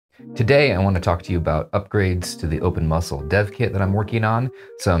Today, I want to talk to you about upgrades to the OpenMuscle dev kit that I'm working on,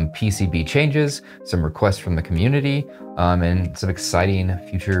 some PCB changes, some requests from the community, and some exciting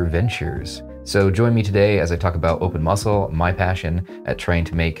future ventures. So join me today as I talk about OpenMuscle, my passion at trying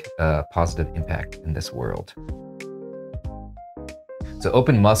to make a positive impact in this world. So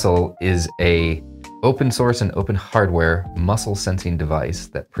OpenMuscle is a open source and open hardware muscle sensing device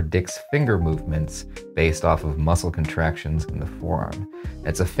that predicts finger movements based off of muscle contractions in the forearm.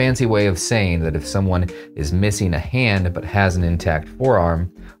 It's a fancy way of saying that if someone is missing a hand but has an intact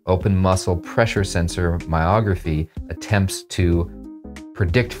forearm, OpenMuscle pressure sensor myography attempts to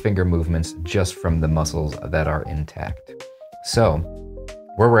predict finger movements just from the muscles that are intact. So,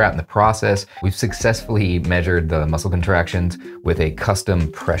 where we're at in the process, we've successfully measured the muscle contractions with a custom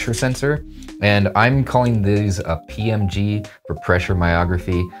pressure sensor, and I'm calling these a PMG for pressure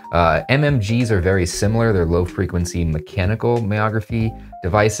myography. MMGs are very similar. They're low frequency mechanical myography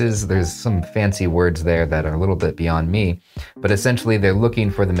devices. There's some fancy words there that are a little bit beyond me, but essentially they're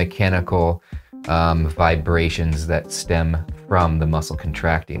looking for the mechanical vibrations that stem from the muscle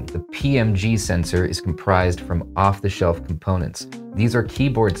contracting. The PMG sensor is comprised from off-the-shelf components. These are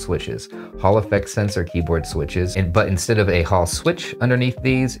keyboard switches, Hall effect sensor keyboard switches, but instead of a Hall switch underneath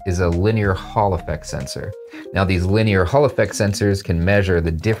these is a linear Hall effect sensor. Now these linear Hall effect sensors can measure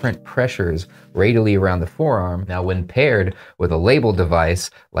the different pressures radially around the forearm. Now when paired with a label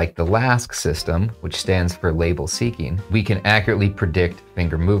device like the LASK system, which stands for label seeking, we can accurately predict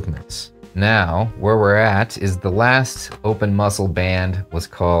finger movements. Now, where we're at is the last OpenMuscle band was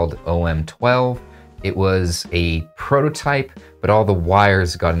called OM12. It was a prototype, but all the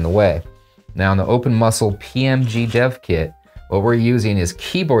wires got in the way. Now in the OpenMuscle PMG dev kit, what we're using is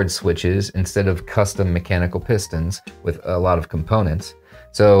keyboard switches instead of custom mechanical pistons with a lot of components.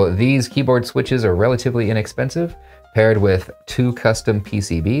 So these keyboard switches are relatively inexpensive, paired with 2 custom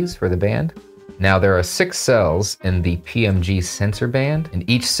PCBs for the band. Now there are 6 cells in the PMG sensor band, and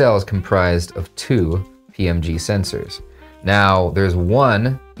each cell is comprised of 2 PMG sensors. Now there's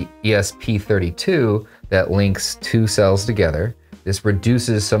one ESP32 that links 2 cells together. This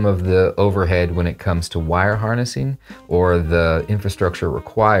reduces some of the overhead when it comes to wire harnessing or the infrastructure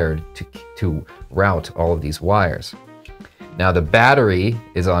required to route all of these wires. Now the battery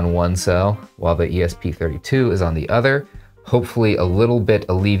is on one cell while the ESP32 is on the other, hopefully a little bit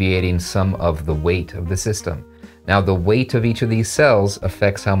alleviating some of the weight of the system. Now the weight of each of these cells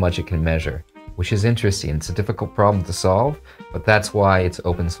affects how much it can measure, which is interesting. It's a difficult problem to solve, but that's why it's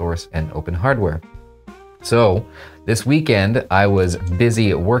open source and open hardware. So this weekend I was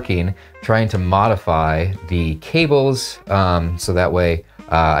busy working, trying to modify the cables so that way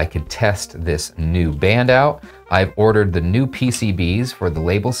I could test this new band out. I've ordered the new PCBs for the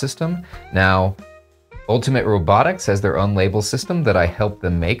label system. Now, Ultimate Robotics has their own label system that I helped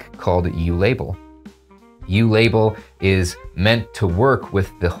them make called uLabel. uLabel is meant to work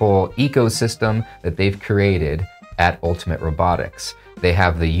with the whole ecosystem that they've created at Ultimate Robotics. They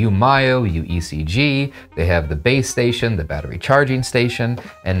have the uMyo, uECG, they have the base station, the battery charging station,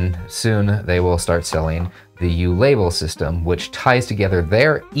 and soon they will start selling the uLabel system, which ties together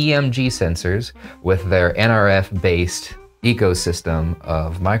their EMG sensors with their NRF-based ecosystem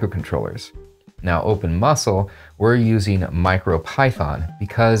of microcontrollers. Now, OpenMuscle, we're using MicroPython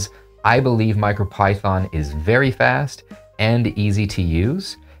because I believe MicroPython is very fast and easy to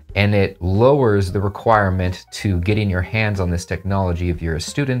use, and it lowers the requirement to getting your hands on this technology if you're a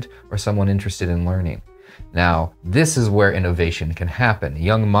student or someone interested in learning. Now, this is where innovation can happen.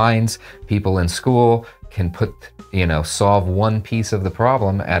 Young minds, people in school can solve one piece of the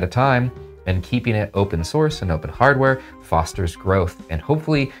problem at a time, and keeping it open source and open hardware fosters growth and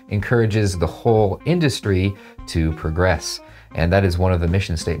hopefully encourages the whole industry to progress. And that is one of the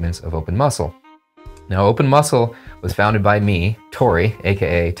mission statements of OpenMuscle. Now, OpenMuscle was founded by me, Tori,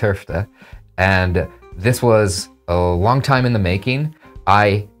 aka Turfta, and this was a long time in the making.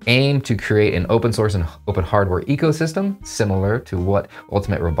 I aim to create an open source and open hardware ecosystem similar to what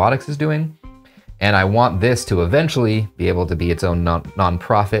Ultimate Robotics is doing. And I want this to eventually be able to be its own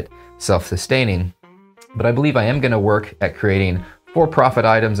non-profit, self-sustaining, but I believe I am going to work at creating for-profit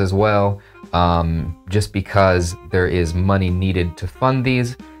items as well, just because there is money needed to fund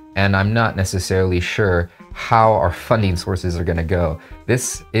these, and I'm not necessarily sure how our funding sources are going to go.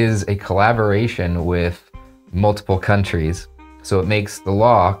 This is a collaboration with multiple countries, so it makes the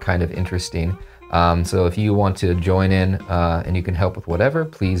law kind of interesting. So if you want to join in and you can help with whatever,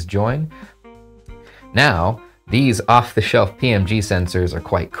 please join. Now, these off-the-shelf PMG sensors are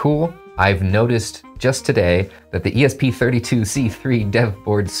quite cool. I've noticed just today that the ESP32C3 dev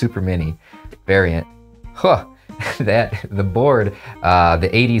board Super Mini variant that the board, the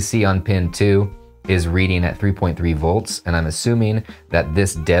ADC on pin 2 is reading at 3.3 volts, and I'm assuming that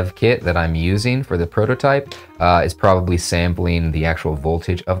this dev kit that I'm using for the prototype is probably sampling the actual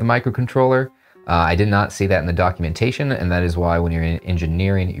voltage of the microcontroller. I did not see that in the documentation, and that is why when you're in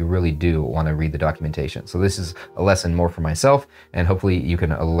engineering, you really do want to read the documentation. So this is a lesson more for myself, and hopefully you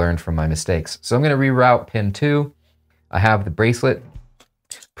can learn from my mistakes. So I'm going to reroute pin 2. I have the bracelet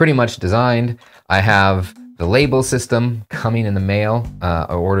pretty much designed. I have the label system coming in the mail.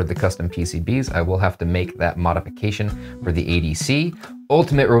 I ordered the custom PCBs. I will have to make that modification for the ADC.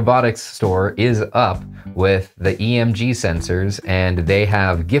 Ultimate Robotics store is up with the EMG sensors, and they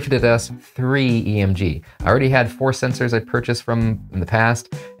have gifted us 3 EMG. I already had 4 sensors I purchased from in the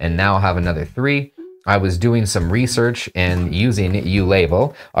past, and now I have another 3. I was doing some research and using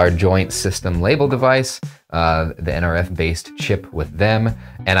uLabel, our joint system label device, the NRF-based chip with them,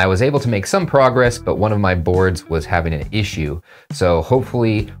 and I was able to make some progress, but one of my boards was having an issue. So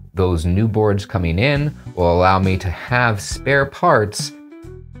hopefully those new boards coming in will allow me to have spare parts,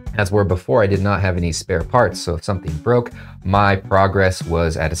 as where before I did not have any spare parts. So if something broke, my progress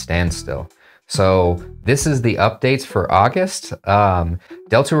was at a standstill. So this is the updates for August.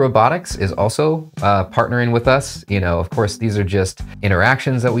 Delta Robotics is also partnering with us. You know, of course, these are just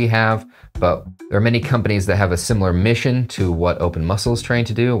interactions that we have, but there are many companies that have a similar mission to what Open Muscle is trying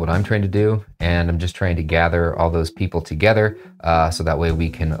to do, what I'm trying to do, and I'm just trying to gather all those people together so that way we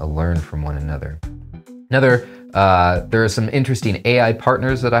can learn from one another. There are some interesting AI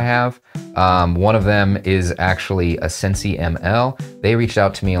partners that I have. One of them is actually a Sensi ML. They reached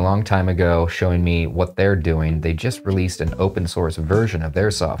out to me a long time ago showing me what they're doing. They just released an open source version of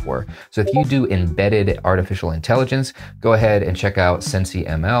their software. So if you do embedded artificial intelligence, go ahead and check out Sensi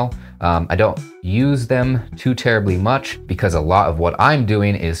ML. I don't use them too terribly much because a lot of what I'm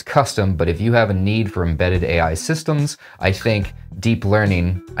doing is custom, but if you have a need for embedded AI systems, I think deep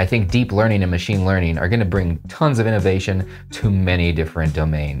learning and machine learning are going to bring tons of innovation to many different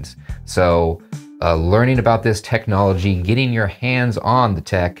domains. So learning about this technology, getting your hands on the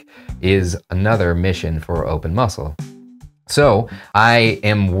tech is another mission for Open Muscle. So I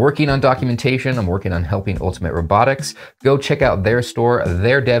am working on documentation. I'm working on helping Ultimate Robotics. Go check out their store.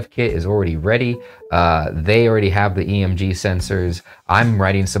 Their dev kit is already ready. They already have the EMG sensors. I'm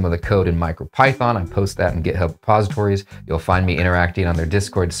writing some of the code in MicroPython. I post that in GitHub repositories. You'll find me interacting on their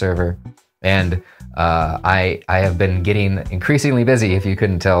Discord server. And I have been getting increasingly busy, if you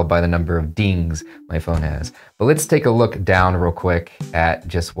couldn't tell by the number of dings my phone has. But let's take a look down real quick at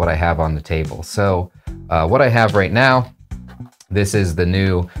just what I have on the table. So what I have right now, this is the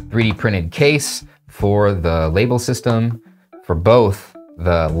new 3D printed case for the label system for both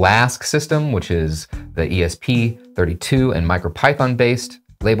the LASK system, which is the ESP32 and MicroPython based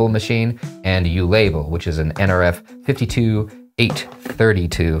label machine, and uLabel, which is an NRF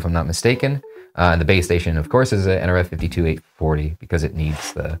 52832, if I'm not mistaken. And the base station, of course, is a NRF 52840 because it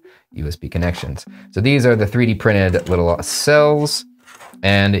needs the USB connections. So these are the 3D printed little cells,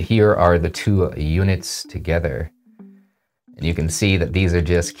 and here are the 2 units together. And you can see that these are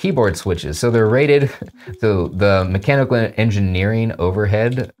just keyboard switches. So they're rated, so the mechanical engineering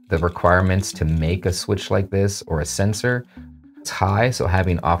overhead, the requirements to make a switch like this or a sensor, it's high. So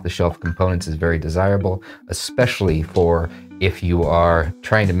having off-the-shelf components is very desirable, especially for if you are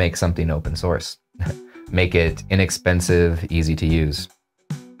trying to make something open source. Make it inexpensive, easy to use.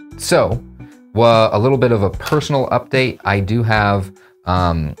 So, well, a little bit of a personal update.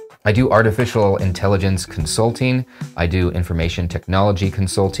 I do artificial intelligence consulting, I do information technology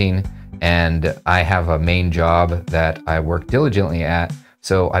consulting, and I have a main job that I work diligently at.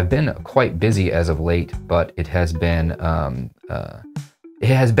 So I've been quite busy as of late, but it has been a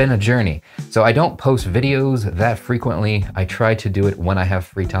journey. So I don't post videos that frequently. I try to do it when I have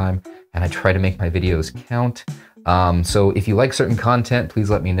free time, and I try to make my videos count. So if you like certain content, please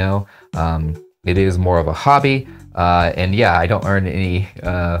let me know. It is more of a hobby. And yeah, I don't earn any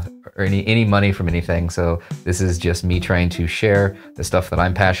money from anything. So this is just me trying to share the stuff that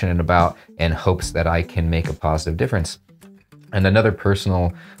I'm passionate about in hopes that I can make a positive difference. And another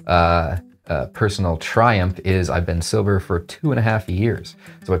personal triumph is I've been sober for 2.5 years.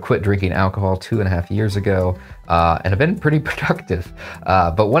 So I quit drinking alcohol 2.5 years ago, and I've been pretty productive.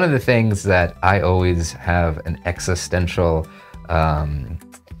 But one of the things that I always have an existential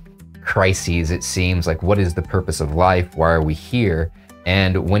crises, it seems like, what is the purpose of life? Why are we here?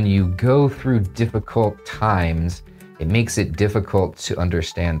 And when you go through difficult times, it makes it difficult to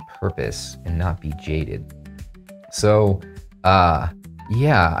understand purpose and not be jaded. So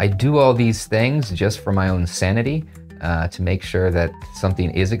yeah, I do all these things just for my own sanity, to make sure that something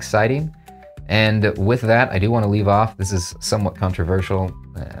is exciting. And with that, I do want to leave off, this is somewhat controversial.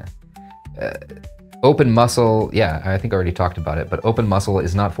 Open Muscle, yeah, I think I already talked about it, but Open Muscle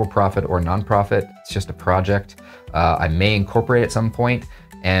is not for profit or non-profit. It's just a project. I may incorporate at some point,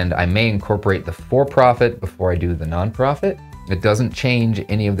 and I may incorporate the for-profit before I do the non-profit. It doesn't change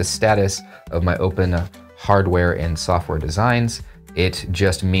any of the status of my open hardware and software designs. It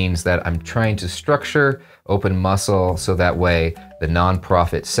just means that I'm trying to structure Open Muscle so that way the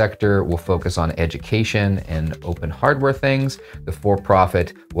nonprofit sector will focus on education and open hardware things. The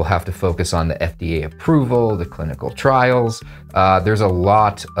for-profit will have to focus on the FDA approval, the clinical trials. There's a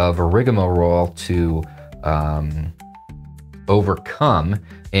lot of rigmarole to overcome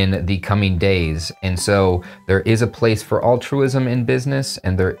in the coming days. And so there is a place for altruism in business,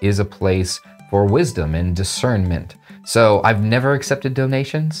 and there is a place for wisdom and discernment. So I've never accepted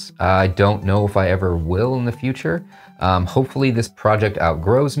donations. I don't know if I ever will in the future. Hopefully this project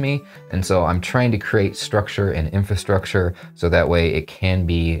outgrows me, and so I'm trying to create structure and infrastructure so that way it can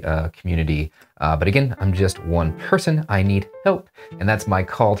be a community. But again, I'm just one person. I need help, and that's my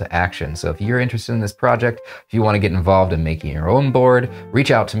call to action. So if you're interested in this project, if you want to get involved in making your own board, reach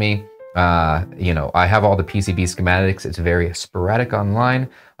out to me. You know, I have all the PCB schematics. It's very sporadic online.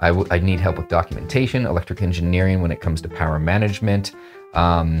 I need help with documentation, electric engineering when it comes to power management,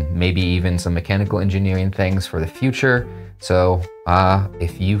 maybe even some mechanical engineering things for the future. So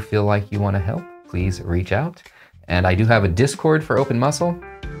if you feel like you want to help, please reach out. And I do have a Discord for Open Muscle.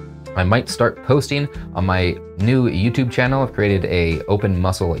 I might start posting on my new YouTube channel. I've created a Open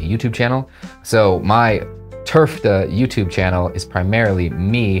Muscle YouTube channel. So my Turfed YouTube channel is primarily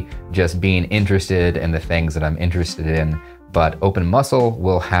me just being interested in the things that I'm interested in, but Open Muscle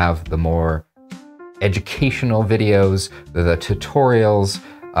will have the more educational videos, the tutorials,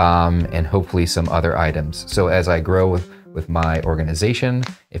 and hopefully some other items. So as I grow with my organization,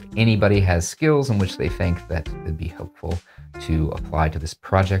 if anybody has skills in which they think that would be helpful to apply to this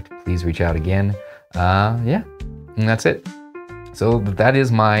project, please reach out again. Yeah, and that's it. So that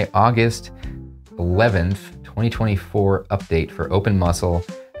is my August 11th, 2024 update for Open Muscle,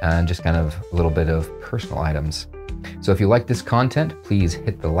 and just kind of a little bit of personal items. So if you like this content, please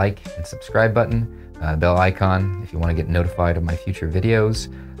hit the like and subscribe button, bell icon if you want to get notified of my future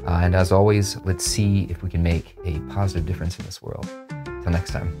videos. And as always, let's see if we can make a positive difference in this world. Till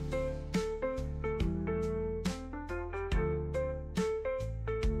next time.